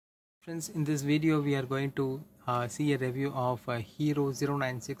Friends, in this video we are going to see a review of Hero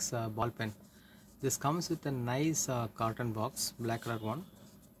 096 ball pen. This comes with a nice carton box, black color one,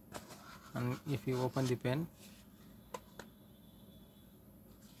 and if you open the pen,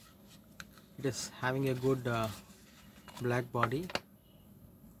 it is having a good black body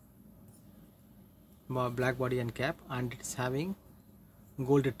and cap, and it is having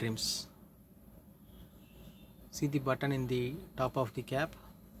gold trims. See the button in the top of the cap.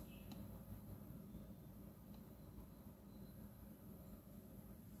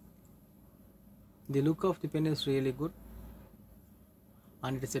 The look of the pen is really good,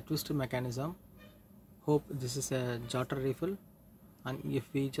 and it is a twist mechanism. Hope this is a jotter refill, and if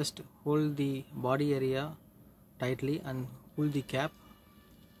we just hold the body area tightly and pull the cap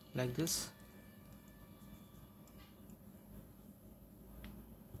like this,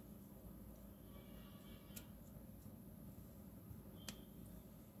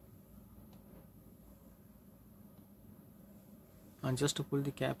 and just to pull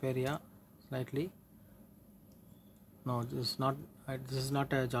the cap area slightly. No, this is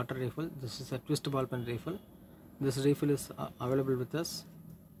not a jotter refill. This is a twist ball pen refill. This refill is available with us.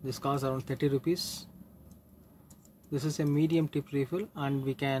 This costs around 30 rupees. This is a medium tip refill, and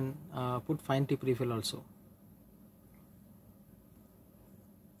we can put fine tip refill also.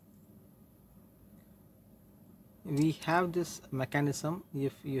 We have this mechanism.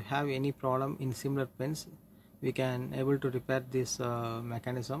 If you have any problem in similar pens, we can able to repair this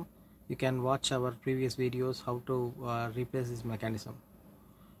mechanism. You can watch our previous videos how to replace this mechanism.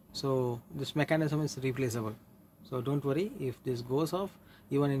 So this mechanism is replaceable, so don't worry if this goes off.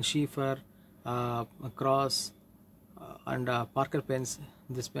 Even in Schiefer, Cross and Parker pens,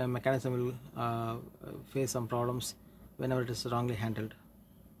 this mechanism will face some problems whenever it is wrongly handled.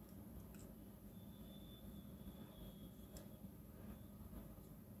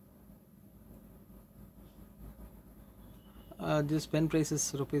 This pen price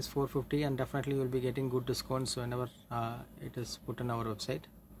is rupees 450, and definitely you will be getting good discounts whenever it is put on our website.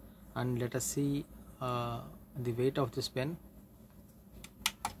 And let us see the weight of this pen.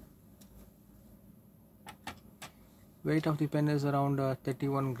 Weight of the pen is around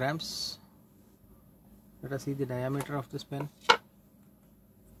 31 grams. Let us see the diameter of this pen.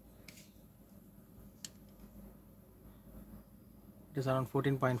 It is around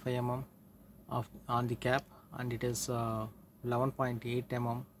 14.5 mm on the cap, and it is 11.8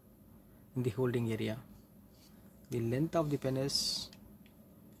 mm in the holding area. The length of the pen is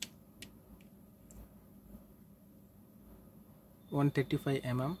 135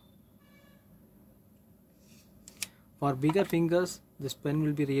 mm. For bigger fingers, this pen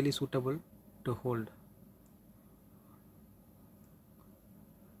will be really suitable to hold.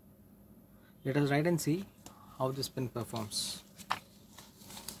 Let us write and see how this pen performs.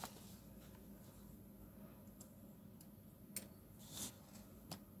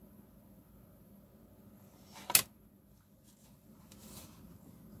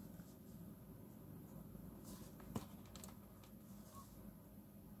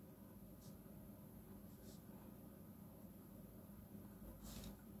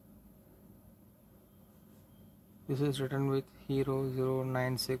 This is written with Hero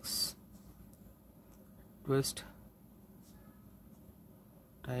 096 twist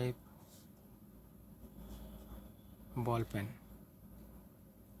type ball pen.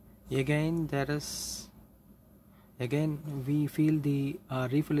 Again we feel the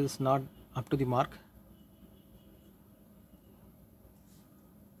refill is not up to the mark.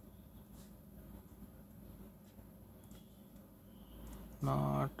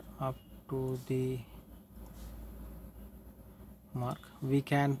 Not up to the mark. We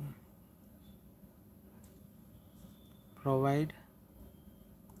can provide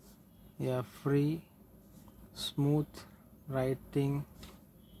a free smooth writing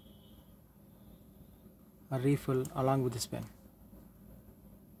refill along with this pen.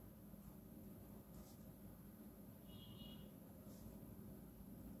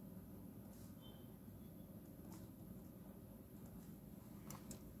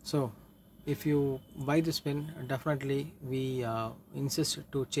 So if you buy this pen, definitely we insist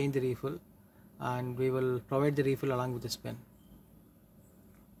to change the refill, and we will provide the refill along with this pen.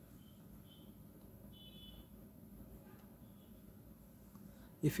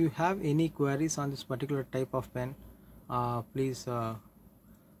 If you have any queries on this particular type of pen, please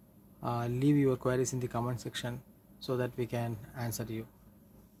leave your queries in the comment section so that we can answer you.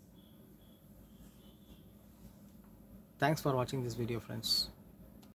 Thanks for watching this video, friends.